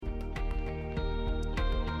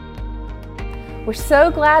We're so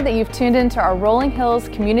glad that you've tuned into our Rolling Hills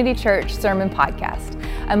Community Church Sermon Podcast.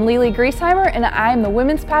 I'm Lily Griesheimer, and I am the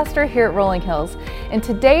women's pastor here at Rolling Hills. In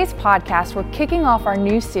today's podcast, we're kicking off our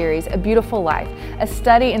new series, A Beautiful Life, a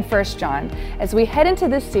study in 1 John. As we head into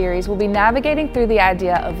this series, we'll be navigating through the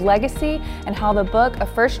idea of legacy and how the book of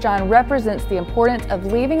 1 John represents the importance of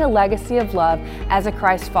leaving a legacy of love as a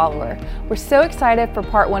Christ follower. We're so excited for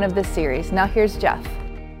part one of this series. Now here's Jeff.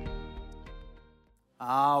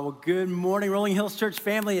 Well, good morning, Rolling Hills Church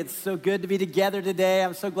family. It's so good to be together today.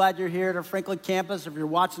 I'm so glad you're here at our Franklin campus. If you're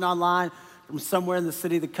watching online from somewhere in the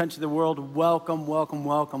city, the country, the world, welcome, welcome,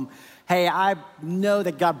 welcome. Hey, I know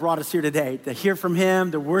that God brought us here today to hear from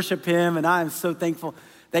Him, to worship Him, and I am so thankful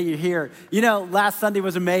that you're here. You know, last Sunday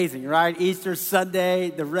was amazing, right? Easter Sunday,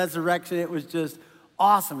 the resurrection, it was just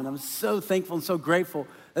awesome, and I'm so thankful and so grateful.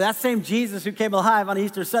 That same Jesus who came alive on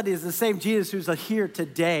Easter Sunday is the same Jesus who's here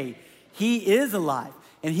today. He is alive,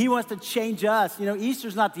 and He wants to change us. You know,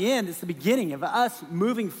 Easter's not the end, it's the beginning of us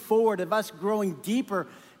moving forward, of us growing deeper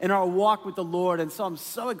in our walk with the Lord. And so I'm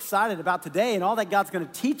so excited about today and all that God's going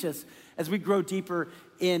to teach us as we grow deeper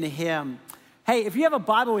in Him. Hey, if you have a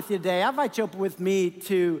Bible with you today, I invite you up with me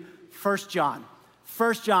to 1 John.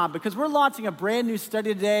 1 John, because we're launching a brand new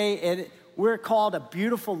study today, and we're called A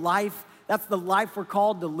Beautiful Life. That's the life we're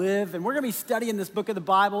called to live, and we're going to be studying this book of the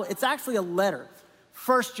Bible. It's actually a letter.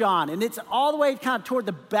 1 John, and it's all the way kind of toward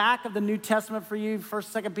the back of the New Testament for you,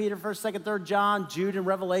 1st, 2nd Peter, 1st, 2nd, 3rd John, Jude, and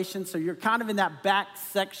Revelation. So you're kind of in that back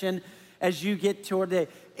section as you get toward the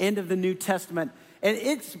end of the New Testament. And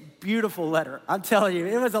it's a beautiful letter, I'm telling you.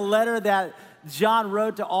 It was a letter that John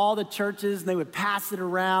wrote to all the churches, and they would pass it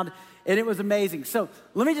around, and it was amazing. So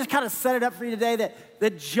let me just kind of set it up for you today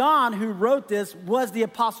that John, who wrote this, was the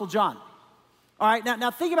Apostle John. All right,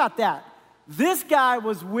 now think about that. This guy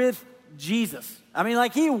was with Jesus. I mean,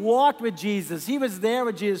 like, he walked with Jesus. He was there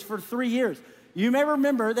with Jesus for 3 years. You may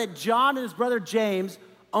remember that John and his brother James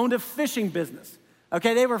owned a fishing business.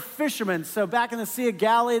 Okay, they were fishermen. So back in the Sea of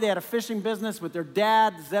Galilee, they had a fishing business with their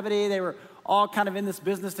dad, Zebedee. They were all kind of in this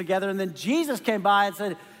business together. And then Jesus came by and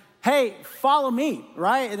said, hey, follow me,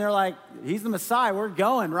 right? And they're like, he's the Messiah, we're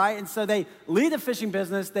going, right? And so they leave the fishing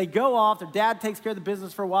business. They go off. Their dad takes care of the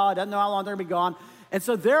business for a while. He doesn't know how long they're going to be gone. And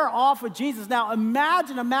so they're off with Jesus. Now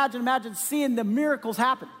imagine seeing the miracles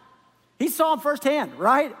happen. He saw them firsthand,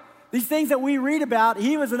 right? These things that we read about,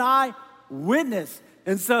 he was an eyewitness.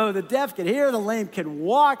 And so the deaf can hear, the lame can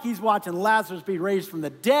walk. He's watching Lazarus be raised from the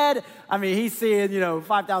dead. I mean, he's seeing,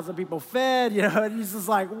 5,000 people fed, and he's just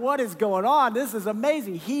like, what is going on? This is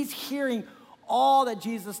amazing. He's hearing all that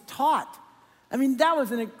Jesus taught. I mean, that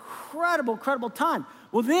was an incredible time.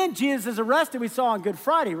 Well, then Jesus is arrested, we saw on Good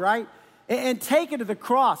Friday, right? And taken to the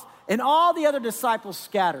cross. And all the other disciples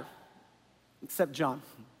scattered, except John.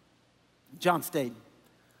 John stayed.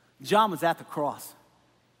 John was at the cross.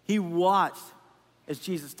 He watched as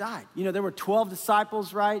Jesus died. There were 12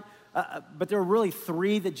 disciples, right? But there were really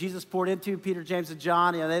 3 that Jesus poured into, Peter, James, and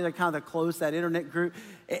John. They were kind of the close, that internet group.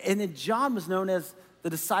 And then John was known as the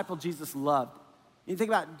disciple Jesus loved. You think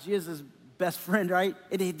about Jesus' best friend, right?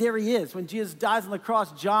 And there he is. When Jesus dies on the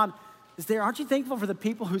cross, John is there. Aren't you thankful for the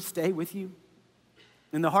people who stay with you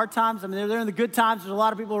in the hard times? I mean, they're there in the good times. There's a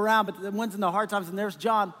lot of people around, but the ones in the hard times, and there's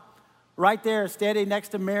John right there standing next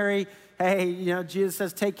to Mary. Hey, Jesus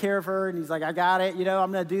says, take care of her. And he's like, I got it.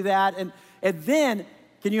 I'm going to do that. And then,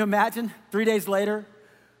 can you imagine 3 days later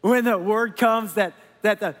when the word comes that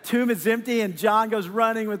the tomb is empty and John goes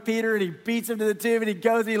running with Peter and he beats him to the tomb and he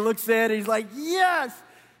goes and he looks in and he's like, yes.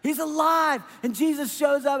 He's alive. And Jesus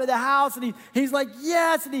shows up at the house and he's like,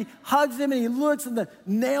 yes. And he hugs him and he looks at the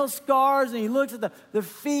nail scars and he looks at the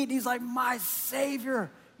feet. And he's like, my Savior,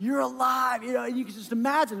 you're alive. And you can just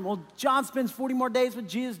imagine. Well, John spends 40 more days with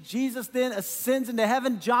Jesus. Jesus then ascends into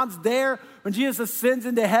heaven. John's there when Jesus ascends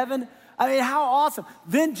into heaven. I mean, how awesome.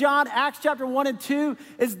 Then John, Acts chapter 1 and 2,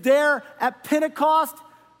 is there at Pentecost.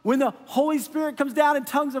 When the Holy Spirit comes down in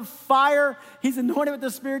tongues of fire, he's anointed with the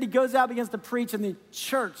Spirit. He goes out, begins to preach, and the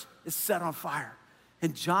church is set on fire.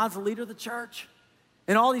 And John's the leader of the church.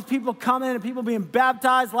 And all these people come in, and people being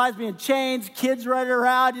baptized, lives being changed, kids running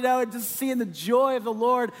around, and just seeing the joy of the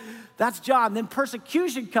Lord. That's John. Then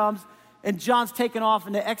persecution comes, and John's taken off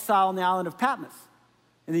into exile on the island of Patmos.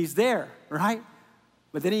 And he's there, right?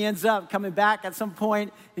 But then he ends up coming back at some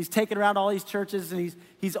point. He's taken around all these churches, and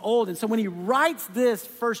he's old. And so when he writes this,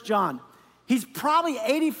 1 John, he's probably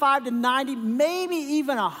 85 to 90, maybe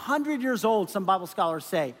even 100 years old, some Bible scholars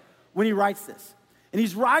say, when he writes this. And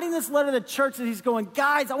he's writing this letter to the church, and he's going,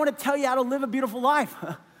 guys, I want to tell you how to live a beautiful life.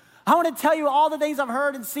 I want to tell you all the things I've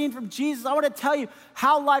heard and seen from Jesus. I want to tell you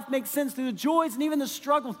how life makes sense through the joys and even the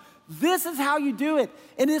struggles. This is how you do it.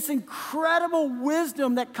 And this incredible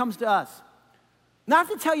wisdom that comes to us. Now, I have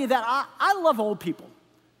to tell you that I love old people.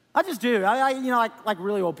 I just do. Like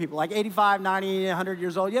really old people, like 85, 90, 100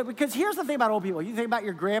 years old. Yeah, because here's the thing about old people. You think about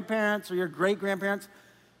your grandparents or your great-grandparents,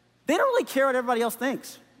 they don't really care what everybody else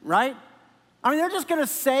thinks, right? I mean, they're just going to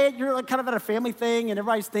say it. You're like kind of at a family thing, and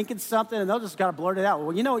everybody's thinking something, and they'll just kind of blurt it out.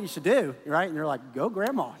 Well, you know what you should do, right? And you're like, go,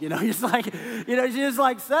 Grandma. You know, she's like, she just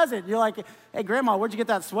like says it. You're like, hey, Grandma, where'd you get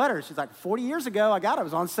that sweater? She's like, 40 years ago, I got it. It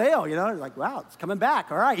was on sale. You know, you're like, wow, it's coming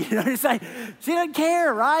back. All right. You know, it's like, she doesn't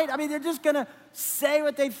care, right? I mean, they're just going to say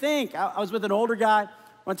what they think. I was with an older guy.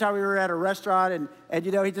 One time we were at a restaurant, and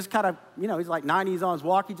he just kind of, he's like 90, he's on his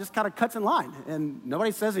walk. He just kind of cuts in line, and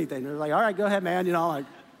nobody says anything. They're like, all right, go ahead, man. Like,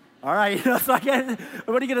 all right, it's like,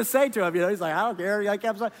 what are you going to say to him? He's like, I don't care.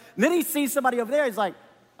 And then he sees somebody over there. He's like,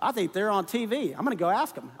 I think they're on TV. I'm going to go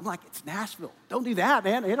ask them. I'm like, it's Nashville. Don't do that,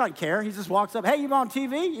 man. He doesn't care. He just walks up, hey, you on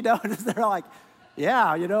TV? And they're like,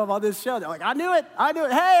 yeah, I'm on this show. They're like, I knew it.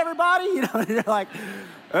 Hey, everybody. And they're like,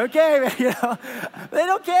 okay, man, they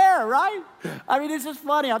don't care, right? I mean, it's just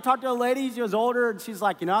funny. I talked to a lady, she was older, and she's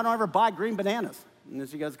like, I don't ever buy green bananas. And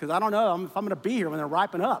she goes, because I don't know if I'm going to be here when they're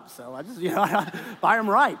ripen up. So I just, I buy them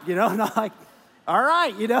ripe, And I'm like, all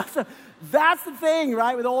right, So that's the thing,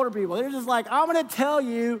 right, with older people. They're just like, I'm going to tell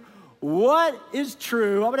you what is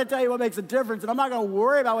true. I'm going to tell you what makes a difference. And I'm not going to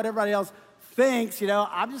worry about what everybody else thinks,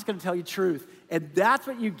 I'm just going to tell you truth. And that's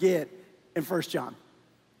what you get in 1 John.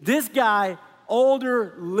 This guy,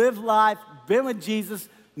 older, lived life, been with Jesus,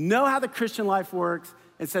 know how the Christian life works,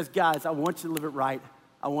 and says, guys, I want you to live it right.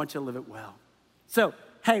 I want you to live it well. So,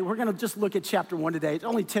 hey, we're going to just look at chapter 1 today. It's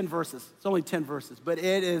only 10 verses. But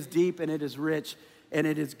it is deep, and it is rich, and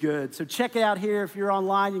it is good. So check it out here. If you're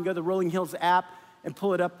online, you can go to the Rolling Hills app and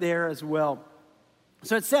pull it up there as well.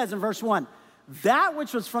 So it says in verse 1, that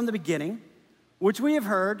which was from the beginning, which we have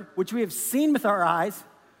heard, which we have seen with our eyes,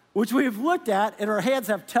 which we have looked at and our hands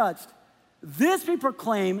have touched, this we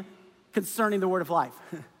proclaim concerning the word of life.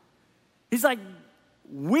 He's like,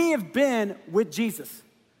 we have been with Jesus.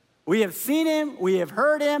 We have seen him, we have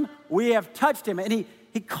heard him, we have touched him. And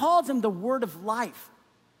he calls him the word of life.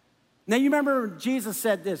 Now you remember Jesus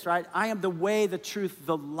said this, right? I am the way, the truth,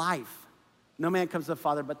 the life. No man comes to the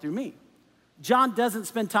Father but through me. John doesn't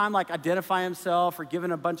spend time like identifying himself or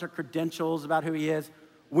giving a bunch of credentials about who he is.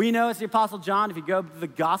 We know it's the Apostle John. If you go to the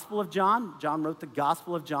Gospel of John, John wrote the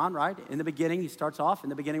Gospel of John, right? In the beginning, he starts off,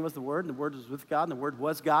 in the beginning was the Word, and the Word was with God, and the Word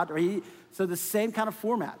was God. So the same kind of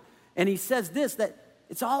format. And he says this, that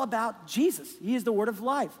it's all about Jesus. He is the word of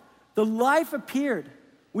life. The life appeared.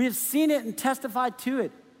 We have seen it and testified to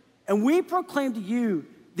it. And we proclaim to you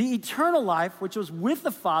the eternal life, which was with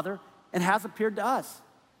the Father and has appeared to us.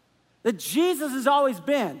 That Jesus has always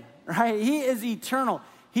been, right? He is eternal.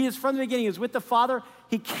 He is from the beginning. He was with the Father.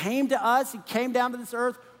 He came to us. He came down to this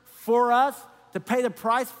earth for us to pay the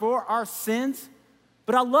price for our sins.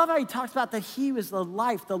 But I love how he talks about that he was the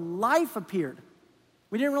life. The life appeared.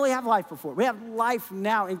 We didn't really have life before. We have life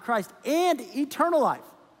now in Christ and eternal life.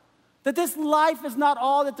 That this life is not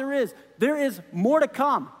all that there is. There is more to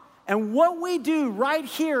come. And what we do right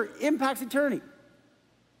here impacts eternity.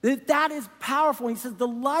 That is powerful. He says, the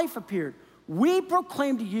life appeared. We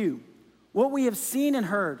proclaim to you what we have seen and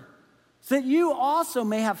heard, so that you also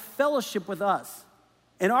may have fellowship with us.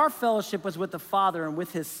 And our fellowship was with the Father and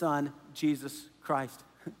with his Son, Jesus Christ.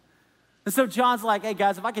 And so John's like, hey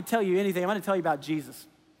guys, if I could tell you anything, I'm going to tell you about Jesus.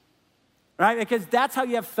 Right? Because that's how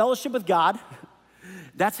you have fellowship with God.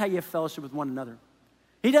 That's how you have fellowship with one another.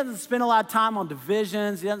 He doesn't spend a lot of time on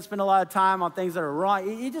divisions. He doesn't spend a lot of time on things that are wrong.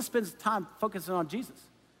 He just spends time focusing on Jesus.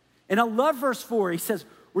 And I love verse 4. He says,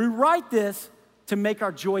 we write this to make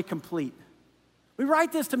our joy complete. We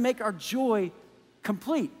write this to make our joy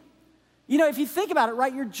complete. If you think about it,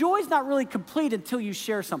 right, your joy is not really complete until you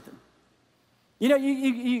share something.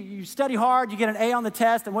 You study hard, you get an A on the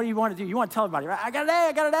test, and what do you want to do? You want to tell everybody, right? I got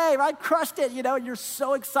an A, right? Crushed it, and you're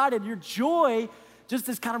so excited. Your joy just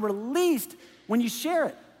is kind of released when you share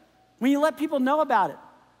it, when you let people know about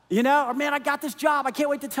it. Or man, I got this job, I can't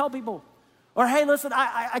wait to tell people. Or hey, listen,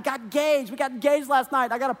 I got engaged. We got engaged last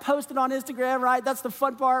night. I got to post it on Instagram, right? That's the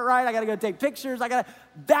fun part, right? I got to go take pictures.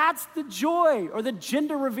 That's the joy, or the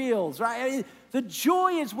gender reveals, right? The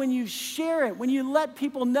joy is when you share it, when you let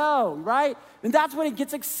people know, right? And that's when it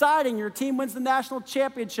gets exciting. Your team wins the national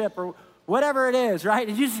championship or whatever it is, right?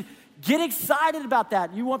 And you just get excited about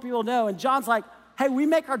that. You want people to know. And John's like, hey, we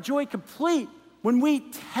make our joy complete when we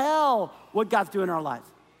tell what God's doing in our lives.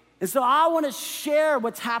 And so I want to share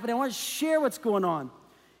what's happening. I want to share what's going on.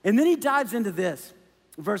 And then he dives into this.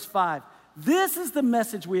 Verse 5, this is the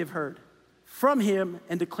message we have heard from him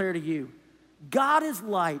and declare to you. God is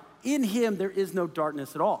light. In him there is no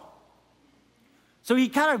darkness at all. So he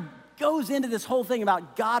kind of goes into this whole thing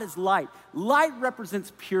about God is light. Light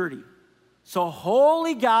represents purity. So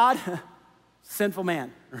holy God, sinful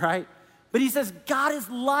man, right? But he says God is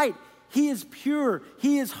light. He is pure.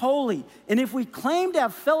 He is holy. And if we claim to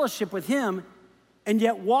have fellowship with him and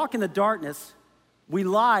yet walk in the darkness, we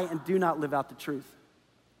lie and do not live out the truth.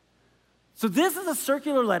 So this is a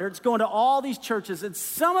circular letter. It's going to all these churches. And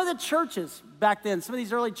some of the churches back then, some of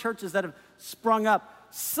these early churches that have sprung up,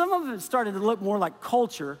 some of them started to look more like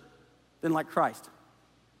culture than like Christ.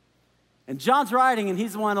 And John's writing, and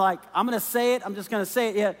he's the one like, I'm going to say it. I'm just going to say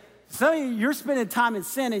it. Yeah, some of you, you're spending time in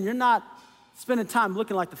sin, and you're not spending time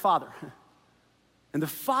looking like the Father. And the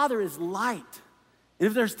Father is light. And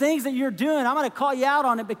if there's things that you're doing, I'm going to call you out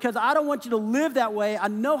on it because I don't want you to live that way. I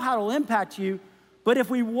know how it'll impact you. But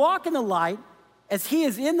if we walk in the light, as he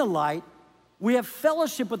is in the light, we have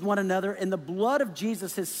fellowship with one another, and the blood of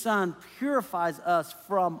Jesus, his son, purifies us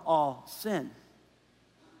from all sin.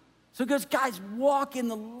 So it goes, guys, walk in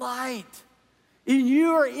the light. And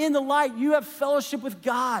you are in the light. You have fellowship with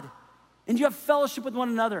God, and you have fellowship with one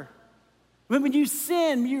another. When you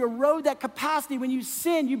sin, you erode that capacity. When you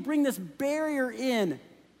sin, you bring this barrier in.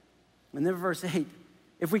 And then verse 8,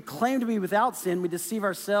 if we claim to be without sin, we deceive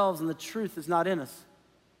ourselves and the truth is not in us.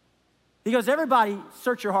 He goes, everybody,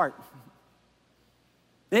 search your heart.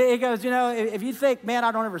 He goes, if you think, man,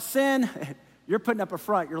 I don't ever sin, you're putting up a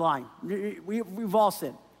front, you're lying. We've all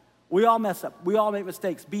sinned. We all mess up. We all make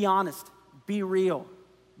mistakes. Be honest. Be real.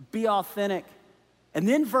 Be authentic. And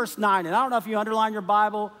then verse 9, and I don't know if you underline your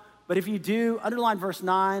Bible, but if you do, underline verse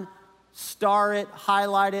 9, star it,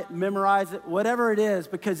 highlight it, memorize it, whatever it is,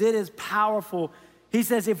 because it is powerful. He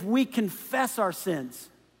says, if we confess our sins,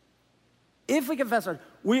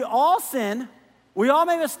 we all sin, we all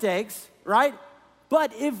make mistakes, right?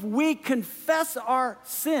 But if we confess our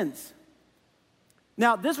sins.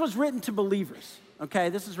 Now, this was written to believers, okay?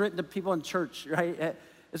 This is written to people in church, right?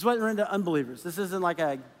 This wasn't written to unbelievers. This isn't like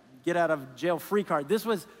a get out of jail free card. This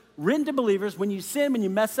was written to believers. When you sin, when you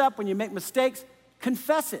mess up, when you make mistakes,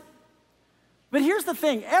 confess it. But here's the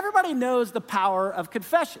thing. Everybody knows the power of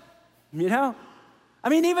confession, I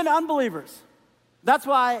mean, even unbelievers. That's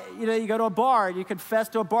why, you go to a bar, you confess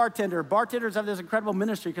to a bartender. Bartenders have this incredible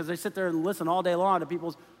ministry because they sit there and listen all day long to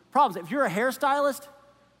people's problems. If you're a hairstylist,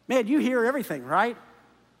 man, you hear everything, right?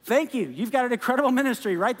 Thank you. You've got an incredible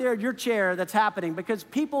ministry right there in your chair that's happening because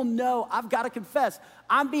people know I've got to confess.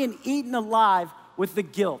 I'm being eaten alive with the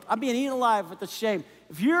guilt. I'm being eaten alive with the shame.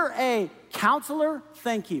 If you're a counselor,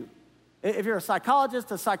 thank you. If you're a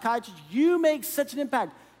psychologist, a psychiatrist, you make such an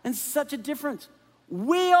impact and such a difference.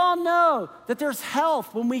 We all know that there's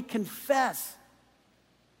health when we confess.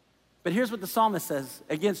 But here's what the psalmist says,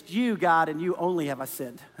 against you, God, and you only have I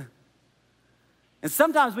sinned. And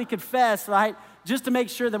sometimes we confess, right, just to make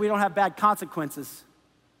sure that we don't have bad consequences.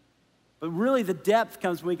 But really the depth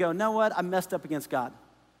comes when we go, know what, I messed up against God.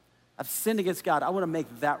 I've sinned against God. I want to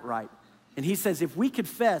make that right. And he says, if we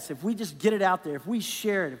confess, if we just get it out there, if we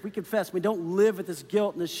share it, if we confess, we don't live with this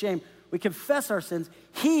guilt and this shame, we confess our sins,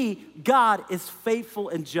 God, is faithful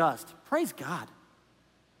and just. Praise God.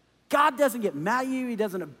 God doesn't get mad at you. He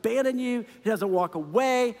doesn't abandon you. He doesn't walk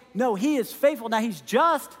away. No, he is faithful. Now, he's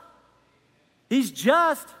just. He's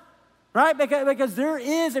just, right? Because there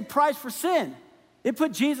is a price for sin. It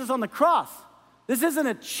put Jesus on the cross. This isn't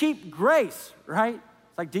a cheap grace, right?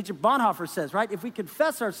 It's like Dietrich Bonhoeffer says, right? If we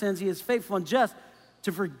confess our sins, he is faithful and just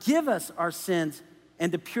to forgive us our sins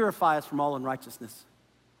and to purify us from all unrighteousness.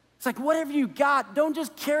 It's like, whatever you got, don't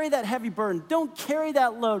just carry that heavy burden. Don't carry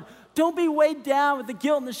that load. Don't be weighed down with the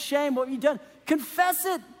guilt and the shame, what you've done. Confess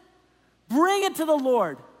it. Bring it to the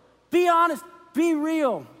Lord. Be honest. Be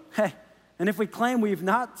real. Hey, and if we claim we've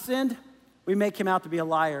not sinned, we make him out to be a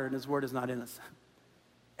liar and his word is not in us.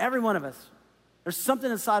 Every one of us. There's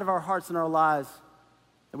something inside of our hearts and our lives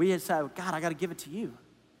that we decide, God, I got to give it to you.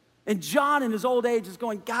 And John in his old age is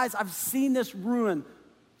going, guys, I've seen this ruin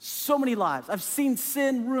so many lives. I've seen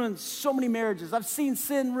sin ruin so many marriages. I've seen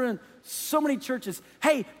sin ruin so many churches.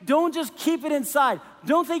 Hey, don't just keep it inside.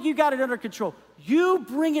 Don't think you got it under control. You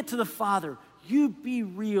bring it to the Father. You be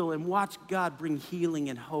real and watch God bring healing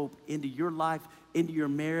and hope into your life, into your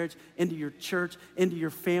marriage, into your church, into your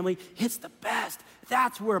family. It's the best.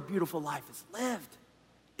 That's where a beautiful life is lived,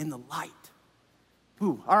 in the light.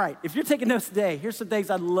 Ooh, all right, if you're taking notes today, here's some things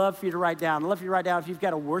I'd love for you to write down. I'd love for you to write down if you've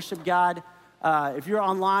got a worship guide. If you're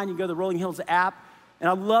online, you can go to the Rolling Hills app. And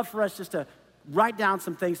I'd love for us just to write down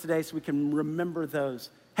some things today so we can remember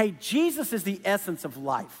those. Hey, Jesus is the essence of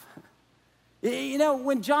life. You know,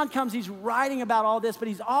 when John comes, he's writing about all this, but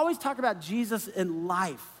he's always talking about Jesus in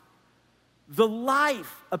life. The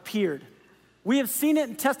life appeared. We have seen it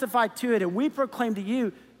and testified to it, and we proclaim to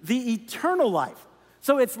you the eternal life.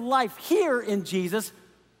 So it's life here in Jesus,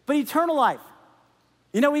 but eternal life.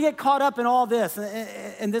 You know, we get caught up in all this,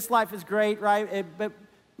 and this life is great, right? But,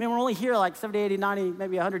 man, we're only here like 70, 80, 90,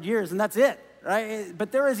 maybe 100 years, and that's it, right?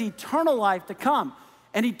 But there is eternal life to come.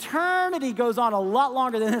 And eternity goes on a lot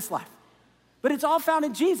longer than this life. But it's all found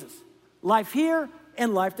in Jesus. Life here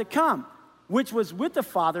and life to come, which was with the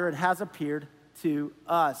Father and has appeared to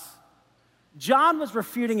us. John was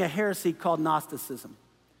refuting a heresy called Gnosticism.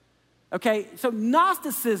 Okay, so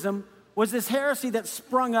Gnosticism was this heresy that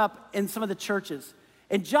sprung up in some of the churches.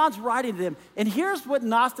 And John's writing to them. And here's what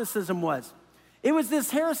Gnosticism was. It was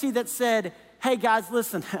this heresy that said, hey guys,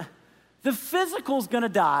 listen, the physical's gonna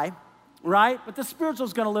die, right? But the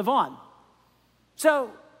spiritual's gonna live on.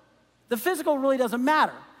 So the physical really doesn't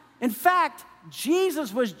matter. In fact,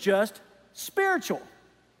 Jesus was just spiritual.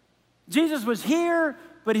 Jesus was here,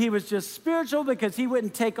 but he was just spiritual because he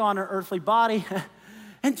wouldn't take on an earthly body.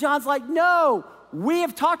 And John's like, no, we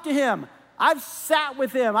have talked to him. I've sat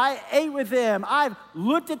with him. I ate with him. I've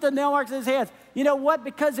looked at the nail marks in his hands. You know what?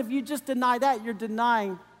 Because if you just deny that, you're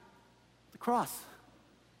denying the cross.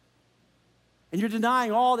 And you're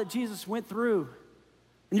denying all that Jesus went through.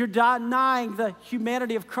 And you're denying the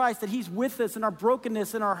humanity of Christ, that he's with us in our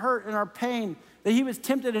brokenness, in our hurt, in our pain, that he was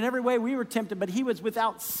tempted in every way we were tempted, but he was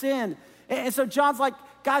without sin. And so John's like,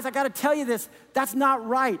 guys, I got to tell you this. That's not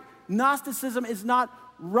right. Gnosticism is not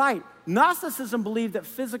right. Gnosticism believed that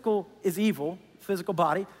physical is evil, physical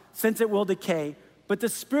body, since it will decay, but the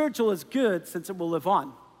spiritual is good since it will live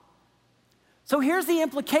on. So here's the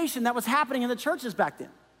implication that was happening in the churches back then.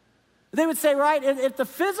 They would say, right, if the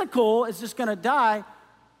physical is just going to die,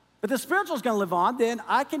 but the spiritual is going to live on, then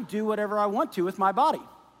I can do whatever I want to with my body.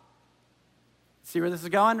 See where this is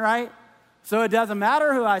going, right? So it doesn't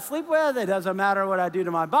matter who I sleep with. It doesn't matter what I do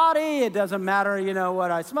to my body. It doesn't matter, you know, what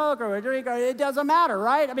I smoke or what I drink. It doesn't matter,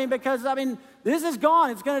 right? Because this is gone.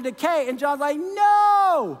 It's going to decay. And John's like,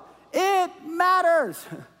 no, it matters.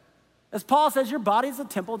 As Paul says, your body is the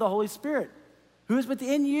temple of the Holy Spirit, who is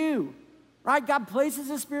within you, right? God places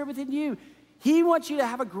his Spirit within you. He wants you to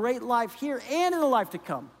have a great life here and in the life to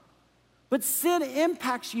come. But sin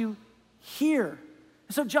impacts you here.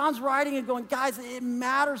 So John's writing and going, guys, it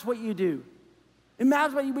matters what you do. It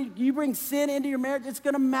matters what you bring sin into your marriage, it's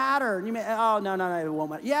gonna matter. And you may, oh, no, it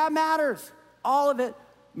won't matter. Yeah, it matters. All of it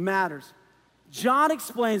matters. John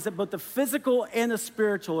explains that both the physical and the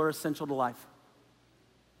spiritual are essential to life.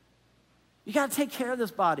 You gotta take care of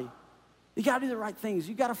this body. You gotta do the right things.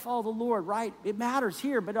 You gotta follow the Lord, right? It matters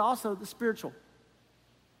here, but also the spiritual.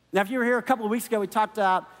 Now, if you were here a couple of weeks ago, we talked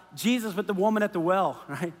about Jesus with the woman at the well,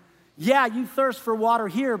 right? Yeah, you thirst for water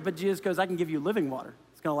here, but Jesus goes, I can give you living water.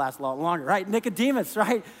 It's gonna last a lot longer, right? Nicodemus,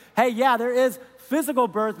 right? Hey, yeah, there is physical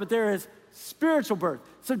birth, but there is spiritual birth.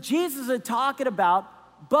 So Jesus is talking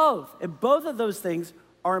about both, and both of those things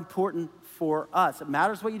are important for us. It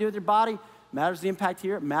matters what you do with your body, it matters the impact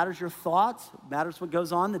here, it matters your thoughts, it matters what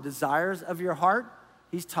goes on, the desires of your heart.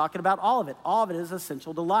 He's talking about all of it. All of it is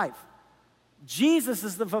essential to life. Jesus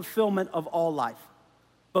is the fulfillment of all life,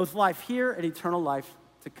 both life here and eternal life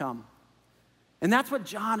to come. And that's what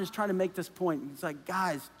John is trying to make this point. He's like,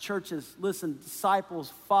 guys, churches, listen,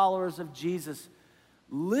 disciples, followers of Jesus,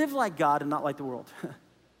 live like God and not like the world.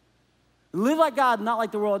 Live like God and not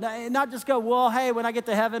like the world. And not just go, well, hey, when I get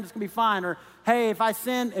to heaven, it's gonna be fine. Or, hey, if I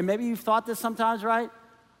sin, and maybe you've thought this sometimes, right?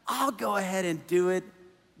 I'll go ahead and do it.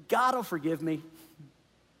 God will forgive me.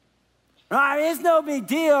 Right? It's no big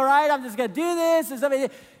deal, right? I'm just gonna do this.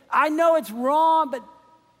 I know it's wrong,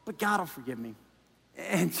 but God will forgive me.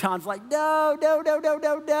 And John's like,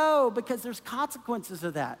 no, because there's consequences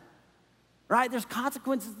of that, right? There's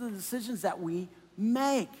consequences to the decisions that we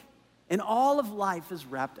make. And all of life is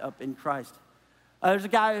wrapped up in Christ. There's a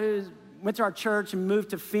guy who went to our church and moved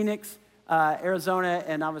to Phoenix, Arizona,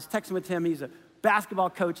 and I was texting with him. He's a basketball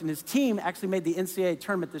coach, and his team actually made the NCAA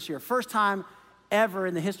tournament this year. First time ever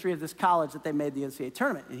in the history of this college that they made the NCAA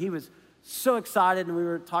tournament. And he was so excited, and we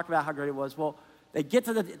were talking about how great it was. Well, they get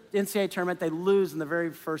to the NCAA tournament, they lose in the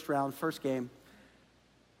very first round, first game.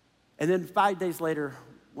 And then 5 days later,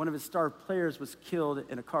 one of his star players was killed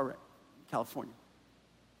in a car wreck in California.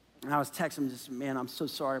 And I was texting him, just, man, I'm so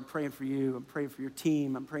sorry. I'm praying for you. I'm praying for your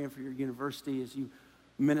team. I'm praying for your university as you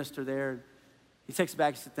minister there. He texts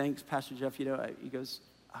back, he said, thanks, Pastor Jeff. He goes,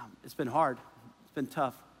 it's been hard. It's been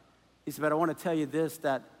tough. He said, but I want to tell you this,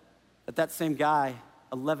 that same guy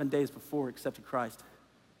 11 days before accepted Christ.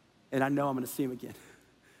 And I know I'm going to see him again.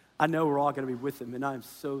 I know we're all going to be with him, and I'm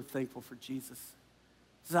so thankful for Jesus.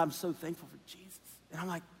 He says, I'm so thankful for Jesus. And I'm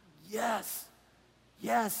like, yes.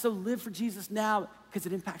 So live for Jesus now because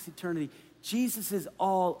it impacts eternity. Jesus is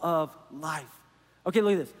all of life. Okay,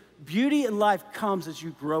 look at this. Beauty in life comes as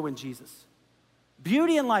you grow in Jesus.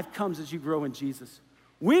 Beauty in life comes as you grow in Jesus.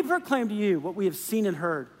 We proclaim to you what we have seen and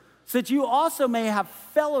heard, so that you also may have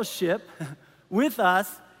fellowship with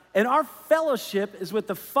us, and our fellowship is with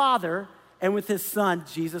the Father and with his Son,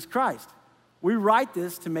 Jesus Christ. We write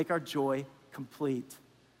this to make our joy complete.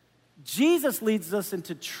 Jesus leads us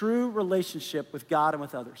into true relationship with God and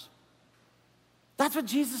with others. That's what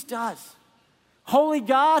Jesus does. Holy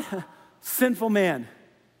God, sinful man.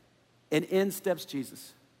 And in steps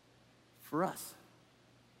Jesus for us,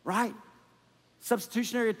 right?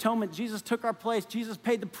 Substitutionary atonement, Jesus took our place. Jesus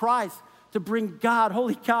paid the price to bring God,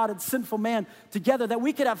 holy God, and sinful man together, that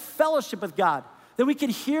we could have fellowship with God, that we could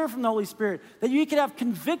hear from the Holy Spirit, that you could have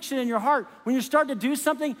conviction in your heart. When you're starting to do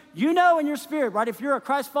something, you know in your spirit, right? If you're a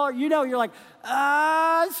Christ follower, you know, you're like,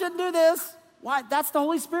 I shouldn't do this. Why? That's the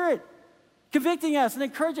Holy Spirit convicting us and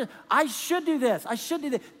encouraging us. I should do this. I should do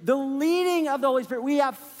this. The leading of the Holy Spirit. We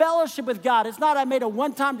have fellowship with God. It's not I made a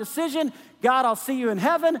one-time decision. God, I'll see you in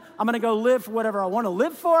heaven. I'm going to go live for whatever I want to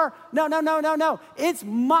live for. No. It's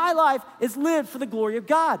my life. It's lived for the glory of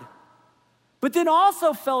God. But then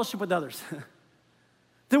also fellowship with others.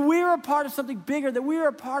 That we are a part of something bigger. That we are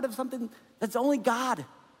a part of something that's only God.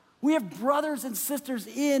 We have brothers and sisters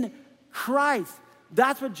in Christ.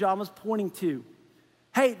 That's what John was pointing to.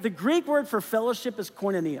 Hey, the Greek word for fellowship is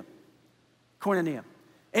koinonia. Koinonia.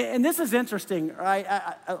 And this is interesting, right?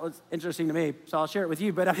 It's interesting to me, so I'll share it with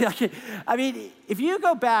you. But I mean, if you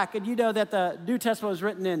go back and you know that the New Testament was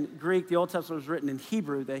written in Greek, the Old Testament was written in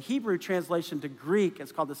Hebrew. The Hebrew translation to Greek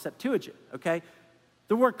is called the Septuagint, okay?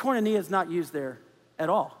 The word koinonia is not used there at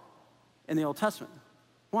all in the Old Testament.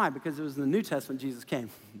 Why? Because it was in the New Testament Jesus came.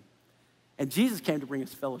 And Jesus came to bring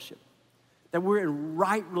us fellowship. That we're in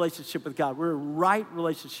right relationship with God. We're in right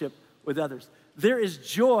relationship with others. There is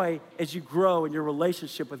joy as you grow in your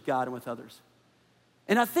relationship with God and with others.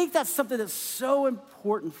 And I think that's something that's so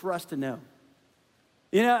important for us to know.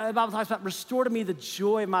 You know, the Bible talks about restore to me the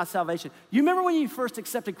joy of my salvation. You remember when you first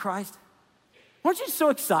accepted Christ? Weren't you so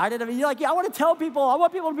excited? I mean, you're like, yeah, I want to tell people. I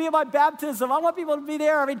want people to be at my baptism. I want people to be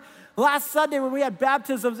there. I mean, last Sunday when we had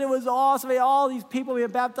baptisms, it was awesome. We had all these people being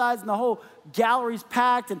baptized, and the whole gallery's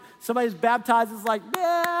packed, and somebody's baptized. It's like,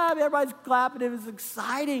 yeah, I mean, everybody's clapping. It was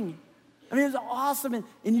exciting. I mean, it was awesome, and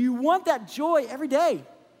you want that joy every day.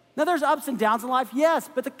 Now, there's ups and downs in life, yes,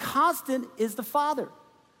 but the constant is the Father,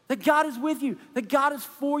 that God is with you, that God is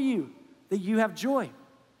for you, that you have joy,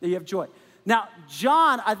 Now,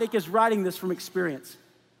 John, I think, is writing this from experience.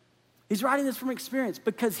 He's writing this from experience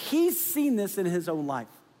because he's seen this in his own life.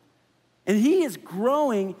 And he is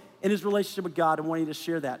growing in his relationship with God and wanting to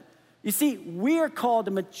share that. You see, we are called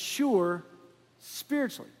to mature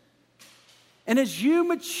spiritually. And as you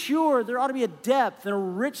mature, there ought to be a depth and a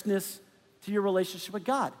richness to your relationship with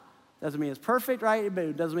God. Doesn't mean it's perfect, right?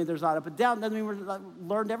 It doesn't mean there's not up and down. Doesn't mean we've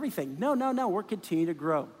learned everything. No. We're continuing to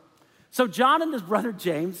grow. So John and his brother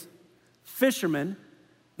James, fishermen,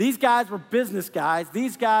 these guys were business guys.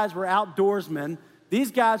 These guys were outdoorsmen.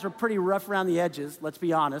 These guys were pretty rough around the edges, let's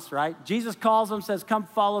be honest, right? Jesus calls them, says, come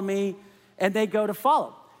follow me, and they go to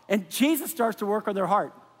follow. And Jesus starts to work on their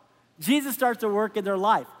heart. Jesus starts to work in their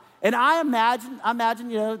life. And I imagine,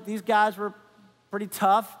 you know, these guys were pretty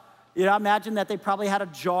tough. You know, I imagine that they probably had a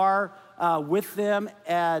jar with them,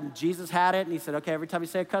 and Jesus had it, and he said, okay, every time you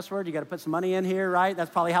say a cuss word, you got to put some money in here, right?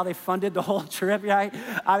 That's probably how they funded the whole trip, right?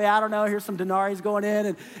 I mean, I don't know, here's some denarii going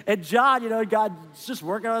in, and John, you know, God's just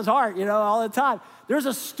working on his heart, you know, all the time. There's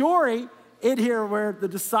a story in here where the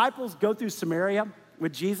disciples go through Samaria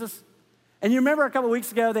with Jesus, and you remember a couple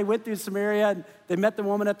weeks ago, they went through Samaria, and they met the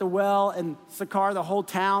woman at the well, and Sychar, the whole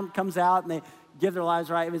town comes out, and they give their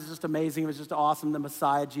lives, right? It was just amazing. It was just awesome. The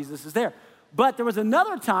Messiah, Jesus, is there. But there was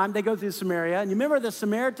another time they go through Samaria, and you remember the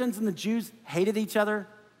Samaritans and the Jews hated each other,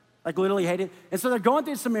 like literally hated. And so they're going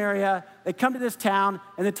through Samaria. They come to this town,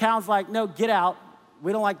 and the town's like, no, get out.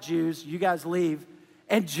 We don't like Jews. You guys leave.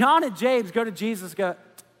 And John and James go to Jesus, go,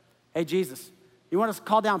 hey, Jesus, you want us to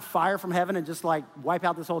call down fire from heaven and just like wipe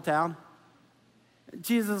out this whole town? And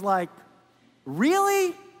Jesus is like,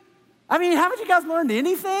 really? I mean, haven't you guys learned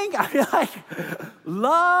anything? I mean, like,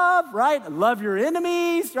 love, right? Love your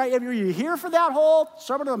enemies, right? I mean, are you here for that whole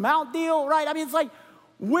Sermon on the Mount deal, right? I mean, it's like,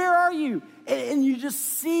 where are you? And you just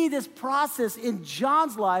see this process in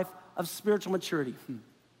John's life of spiritual maturity.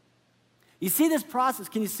 You see this process.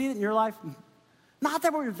 Can you see it in your life? Not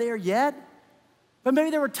that we're there yet, but maybe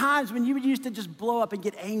there were times when you used to just blow up and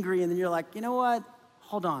get angry, and then you're like, you know what?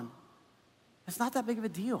 hold on, it's not that big of a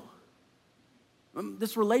deal.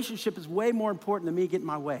 This relationship is way more important than me getting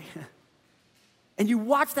my way. And you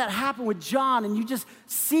watch that happen with John, and you just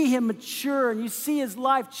see him mature, and you see his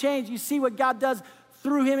life change. You see what God does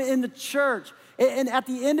through him in the church. And at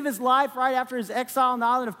the end of his life, right after his exile on the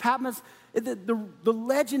island of Patmos, the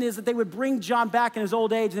legend is that they would bring John back in his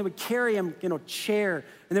old age, and they would carry him in a chair,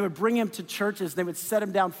 and they would bring him to churches, and they would set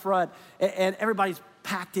him down front, and everybody's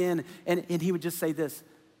packed in, and he would just say this,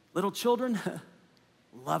 little children,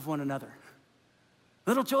 love one another.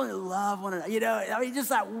 Little children love one another. Just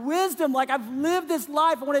that wisdom, like I've lived this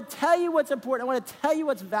life. I want to tell you what's important. I want to tell you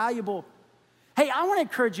what's valuable. Hey, I want to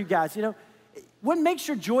encourage you guys, what makes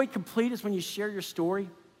your joy complete is when you share your story.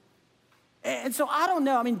 And so I don't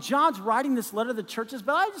know. John's writing this letter to the churches,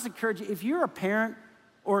 but I just encourage you, if you're a parent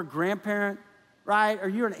or a grandparent, right, or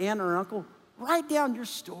you're an aunt or an uncle, write down your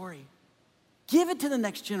story. Give it to the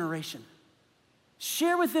next generation.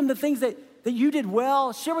 Share with them the things that you did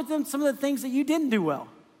well. Share with them some of the things that you didn't do well.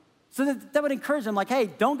 So that would encourage them, like, hey,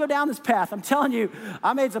 don't go down this path. I'm telling you,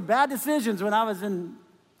 I made some bad decisions when I was in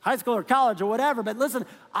high school or college or whatever. But listen,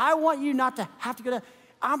 I want you not to have to go down.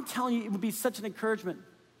 I'm telling you, it would be such an encouragement.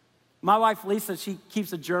 My wife, Lisa, she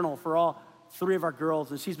keeps a journal for all 3 of our girls,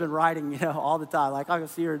 and she's been writing, all the time. Like, I can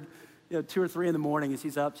see her, 2 or 3 in the morning, and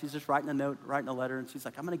she's up. She's just writing a note, writing a letter, and she's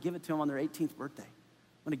like, I'm going to give it to them on their 18th birthday.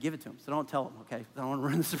 I'm going to give it to them, so don't tell them, okay? I don't want to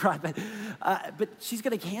ruin the surprise, but she's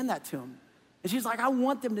going to hand that to them. And she's like, I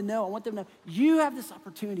want them to know. You have this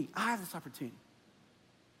opportunity. I have this opportunity.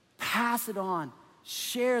 Pass it on.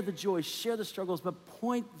 Share the joy, share the struggles, but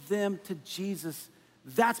point them to Jesus.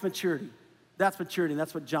 That's maturity. That's maturity, and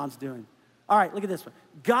that's what John's doing. All right, look at this one.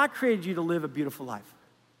 God created you to live a beautiful life.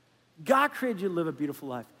 God created you to live a beautiful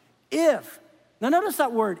life. Now notice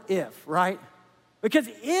that word if, right? Because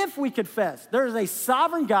if we confess, there is a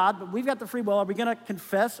sovereign God, but we've got the free will. Are we going to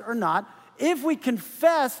confess or not? If we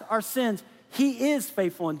confess our sins, he is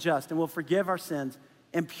faithful and just and will forgive our sins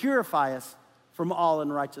and purify us from all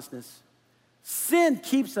unrighteousness. Sin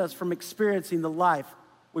keeps us from experiencing the life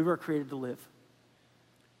we were created to live.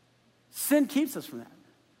 Sin keeps us from that.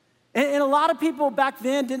 And a lot of people back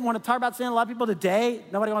then didn't want to talk about sin. A lot of people today,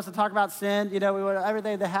 nobody wants to talk about sin. We want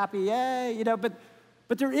everything, the happy, yay,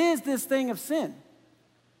 but there is this thing of sin.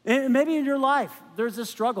 And maybe in your life, there's this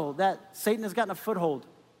struggle that Satan has gotten a foothold.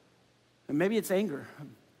 And maybe it's anger.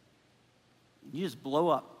 You just blow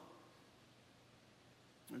up.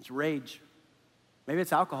 It's rage. Maybe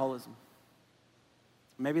it's alcoholism.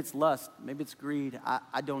 Maybe it's lust. Maybe it's greed.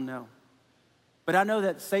 I don't know. But I know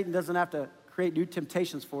that Satan doesn't have to create new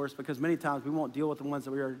temptations for us because many times we won't deal with the ones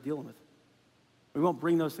that we are dealing with. We won't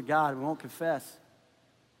bring those to God. We won't confess.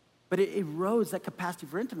 But it erodes that capacity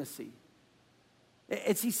for intimacy.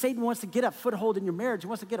 See, Satan wants to get a foothold in your marriage. He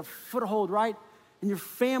wants to get a foothold, right, in your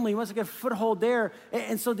family. He wants to get a foothold there.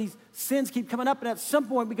 And so these sins keep coming up. And at some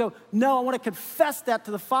point we go, no, I want to confess that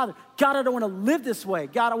to the Father. God, I don't want to live this way.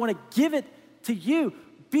 God, I want to give it to you.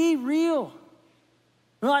 Be real.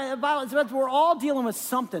 The Bible says we're all dealing with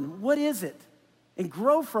something. What is it? And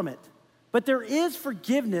grow from it. But there is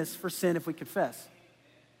forgiveness for sin if we confess.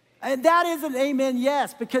 And that is an amen,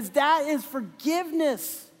 yes, because that is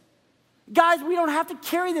forgiveness. Guys, we don't have to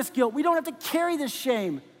carry this guilt. We don't have to carry this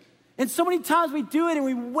shame. And so many times we do it and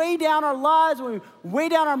we weigh down our lives, and we weigh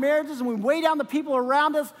down our marriages, and we weigh down the people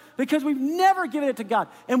around us because we've never given it to God.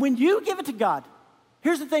 And when you give it to God,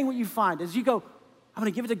 here's the thing what you find is you go, I'm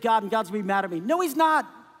going to give it to God and God's going to be mad at me. No, he's not.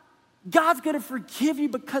 God's going to forgive you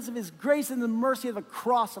because of his grace and the mercy of the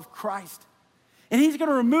cross of Christ. And he's going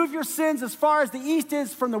to remove your sins as far as the east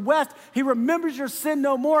is from the west. He remembers your sin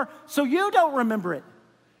no more, so you don't remember it.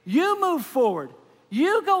 You move forward.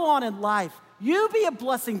 You go on in life. You be a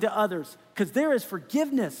blessing to others because there is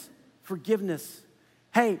forgiveness. Forgiveness.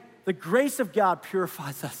 Hey, the grace of God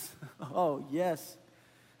purifies us. Oh, yes.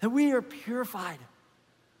 That we are purified.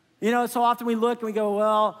 So often we look and we go,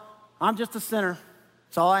 well, I'm just a sinner.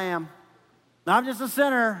 That's all I am. I'm just a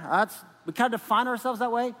sinner. We kind of define ourselves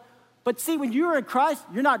that way. But see, when you're in Christ,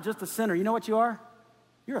 you're not just a sinner. You know what you are?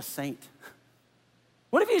 You're a saint.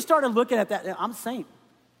 What if you started looking at that? I'm a saint.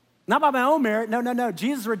 Not by my own merit. No.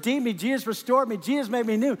 Jesus redeemed me. Jesus restored me. Jesus made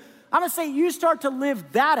me new. I'm going to say you start to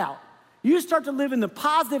live that out. You start to live in the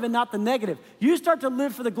positive and not the negative. You start to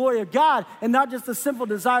live for the glory of God and not just the sinful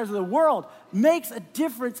desires of the world. Makes a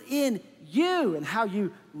difference in you and how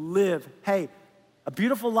you live. Hey, a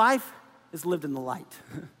beautiful life is lived in the light.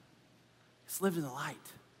 It's lived in the light.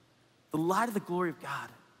 The light of the glory of God.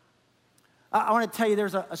 I want to tell you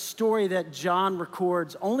there's a story that John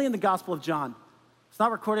records only in the Gospel of John. It's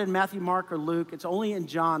not recorded in Matthew, Mark, or Luke. It's only in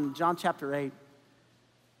John chapter 8.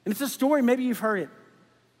 And it's a story, maybe you've heard it.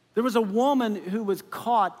 There was a woman who was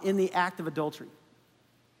caught in the act of adultery.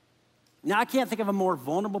 Now, I can't think of a more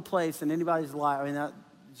vulnerable place in anybody's life. I mean,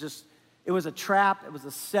 it was a trap, it was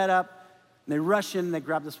a setup, and they rush in and they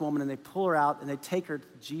grab this woman and they pull her out and they take her to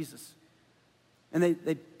Jesus. And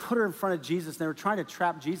they put her in front of Jesus, and they were trying to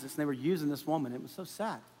trap Jesus, and they were using this woman. It was so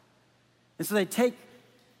sad. And so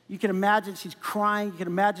you can imagine she's crying, you can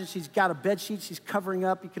imagine she's got a bed sheet she's covering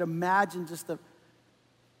up, you can imagine just the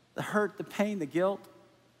hurt, the pain, the guilt.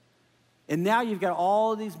 And now you've got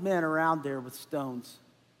all of these men around there with stones.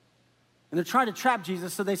 And they're trying to trap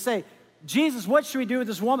Jesus, so they say, Jesus, what should we do with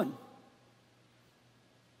this woman?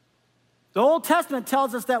 The Old Testament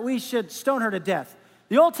tells us that we should stone her to death.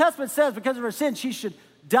 The Old Testament says because of her sin, she should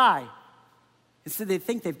die. And so they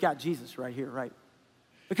think they've got Jesus right here, right?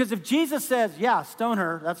 Because if Jesus says, yeah, stone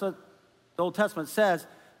her, that's what the Old Testament says,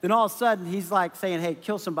 then all of a sudden he's like saying, hey,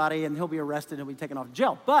 kill somebody, and he'll be arrested and he'll be taken off to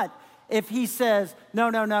jail. But if he says, no,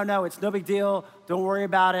 it's no big deal, don't worry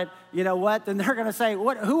about it, you know what? Then they're gonna say,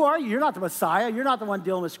 who are you? You're not the Messiah. You're not the one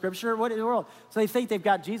dealing with Scripture. What in the world? So they think they've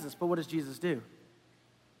got Jesus, but what does Jesus do?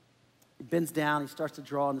 He bends down, he starts to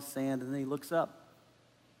draw in the sand, and then he looks up.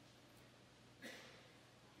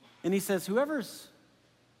 And he says, whoever's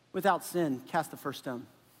without sin, cast the first stone.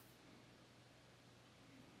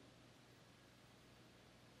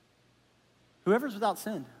 Whoever's without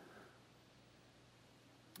sin.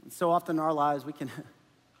 And so often in our lives, we can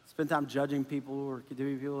spend time judging people or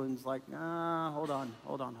condemning people, and it's like, hold on.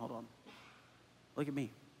 Look at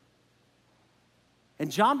me.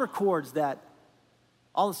 And John records that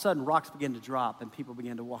all of a sudden rocks began to drop and people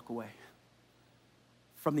began to walk away.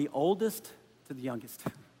 From the oldest to the youngest.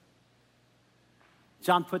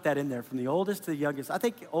 John put that in there, from the oldest to the youngest. I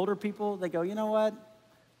think older people, they go, you know what?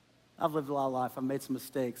 I've lived a lot of life. I've made some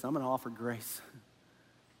mistakes. I'm going to offer grace.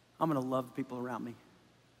 I'm going to love the people around me.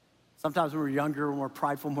 Sometimes when we're younger, we're more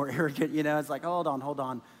prideful, more arrogant, it's like, hold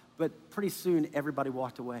on. But pretty soon, everybody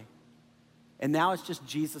walked away. And now it's just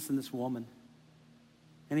Jesus and this woman.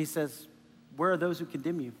 And he says, where are those who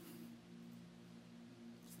condemn you?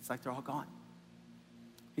 It's like they're all gone.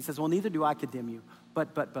 He says, well, neither do I condemn you,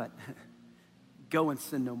 but, go and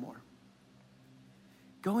sin no more.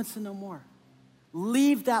 Go and sin no more.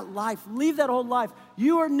 Leave that life. Leave that old life.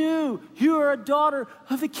 You are new. You are a daughter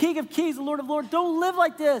of the King of Kings, the Lord of Lords. Don't live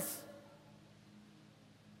like this.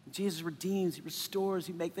 Jesus redeems, he restores,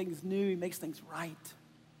 he makes things new, he makes things right.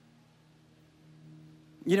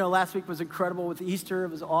 Last week was incredible with Easter. It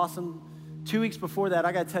was awesome. 2 weeks before that,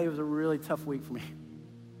 I got to tell you, it was a really tough week for me.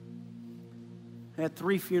 I had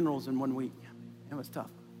 3 funerals in 1 week. It was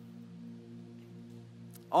tough.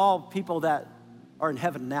 All people that are in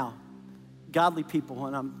heaven now, godly people,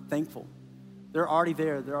 and I'm thankful. They're already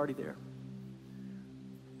there.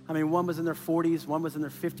 I mean, one was in their 40s, one was in their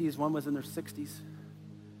 50s, one was in their 60s.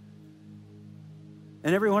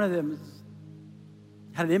 And every one of them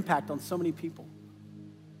had an impact on so many people.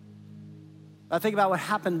 I think about what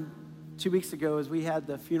happened 2 weeks ago as we had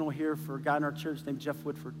the funeral here for a guy in our church named Jeff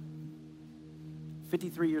Woodford,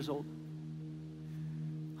 53 years old.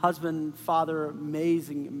 Husband, father,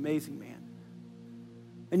 amazing man.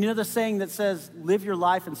 And the saying that says, live your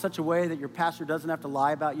life in such a way that your pastor doesn't have to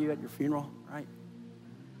lie about you at your funeral, right?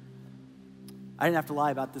 I didn't have to lie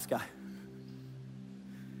about this guy.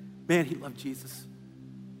 Man, he loved Jesus.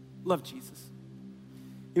 Loved Jesus.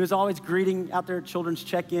 He was always greeting out there at Children's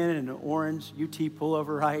Check-In in an orange UT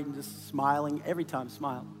pullover, right? And just smiling, every time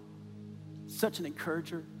smiling. Such an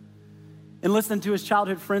encourager. And listening to his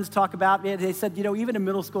childhood friends talk about it, they said, even in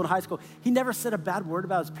middle school and high school, he never said a bad word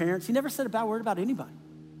about his parents. He never said a bad word about anybody.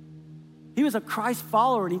 He was a Christ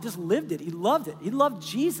follower, and he just lived it. He loved it. He loved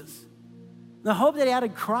Jesus. The hope that he had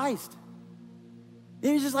in Christ.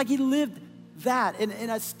 It was just like he lived that.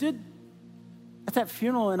 And I stood at that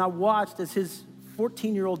funeral, and I watched as his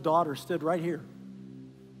 14-year-old daughter stood right here.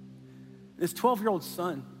 His 12-year-old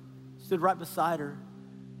son stood right beside her.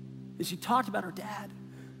 And she talked about her dad.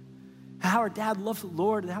 How her dad loved the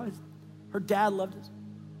Lord, and how her dad loved his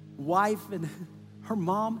wife and her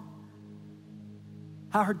mom.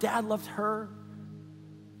 How her dad loved her.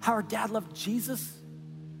 How her dad loved Jesus.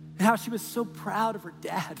 And how she was so proud of her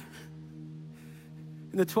dad.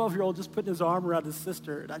 And the 12-year-old just putting his arm around his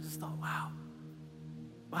sister. And I just thought, wow.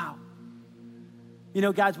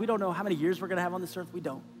 Guys, we don't know how many years we're going to have on this earth. We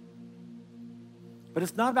don't. But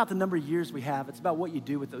it's not about the number of years we have. It's about what you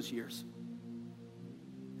do with those years.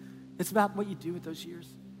 It's about what you do with those years.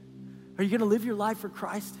 Are you going to live your life for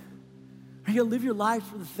Christ? Are you going to live your life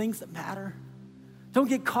for the things that matter? Don't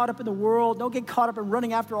get caught up in the world. Don't get caught up in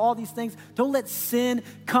running after all these things. Don't let sin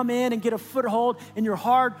come in and get a foothold in your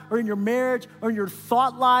heart or in your marriage or in your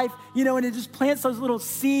thought life, and it just plants those little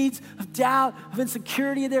seeds of doubt, of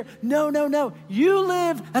insecurity in there. No, no, no. You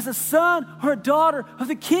live as a son or a daughter of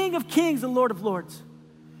the King of Kings and Lord of Lords.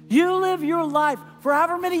 You live your life for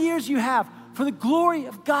however many years you have for the glory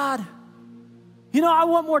of God. I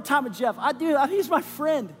want more time with Jeff. I do. He's my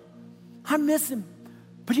friend. I miss him.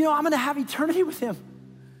 But I'm going to have eternity with him.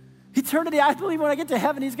 Eternity, I believe when I get to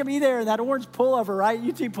heaven, he's going to be there in that orange pullover, right?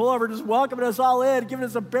 UT pullover, just welcoming us all in, giving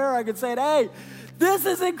us a bear hug and saying, hey, this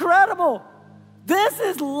is incredible. This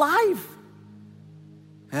is life.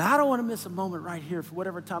 And I don't want to miss a moment right here for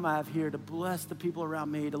whatever time I have here to bless the people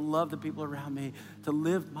around me, to love the people around me, to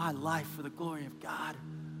live my life for the glory of God.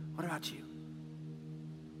 What about you?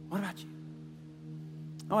 What about you?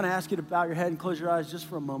 I want to ask you to bow your head and close your eyes just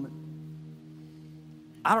for a moment.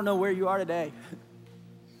 I don't know where you are today,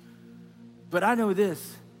 but I know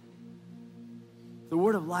this. The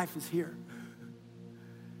word of life is here.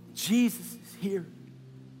 Jesus is here.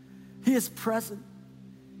 He is present.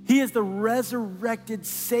 He is the resurrected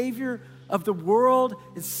Savior of the world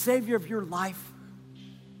and Savior of your life.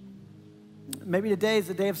 Maybe today is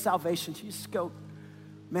the day of salvation. You just go,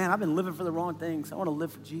 man, I've been living for the wrong things. I want to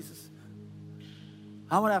live for Jesus.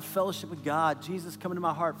 I want to have fellowship with God. Jesus, come into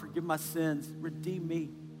my heart, forgive my sins, redeem me.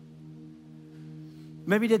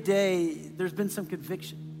 Maybe today there's been some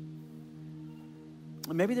conviction.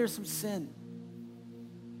 Maybe there's some sin.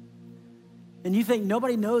 And you think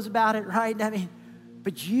nobody knows about it, right?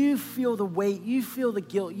 But you feel the weight, you feel the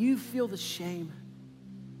guilt, you feel the shame.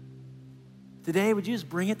 Today, would you just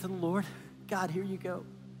bring it to the Lord? God, here you go.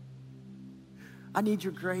 I need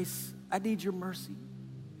your grace. I need your mercy.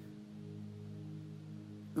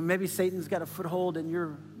 Maybe Satan's got a foothold in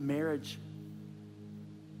your marriage.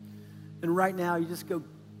 And right now, you just go,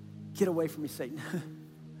 get away from me, Satan.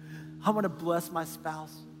 I want to bless my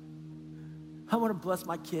spouse. I want to bless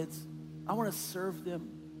my kids. I want to serve them.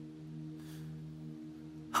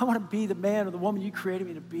 I want to be the man or the woman you created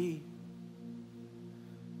me to be.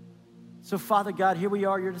 So, Father God, here we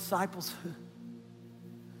are, your disciples.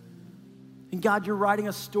 And God, you're writing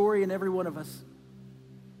a story in every one of us.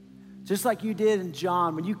 Just like you did in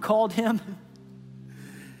John, when you called him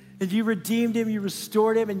and you redeemed him, you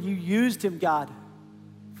restored him, and you used him, God,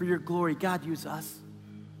 for your glory. God, use us.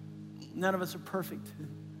 None of us are perfect,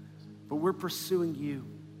 but we're pursuing you.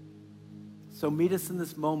 So meet us in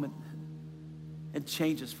this moment and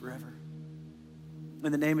change us forever.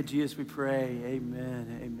 In the name of Jesus, we pray.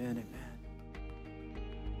 Amen, amen, amen.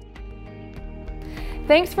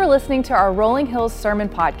 Thanks for listening to our Rolling Hills Sermon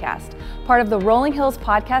Podcast, part of the Rolling Hills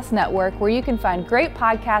Podcast Network, where you can find great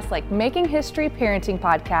podcasts like Making History Parenting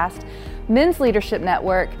Podcast, Men's Leadership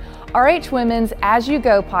Network, RH Women's As You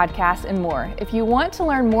Go podcast, and more. If you want to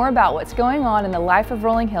learn more about what's going on in the life of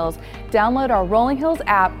Rolling Hills, download our Rolling Hills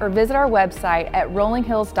app or visit our website at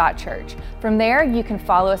rollinghills.church. From there, you can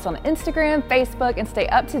follow us on Instagram, Facebook, and stay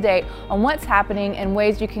up to date on what's happening and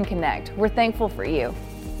ways you can connect. We're thankful for you.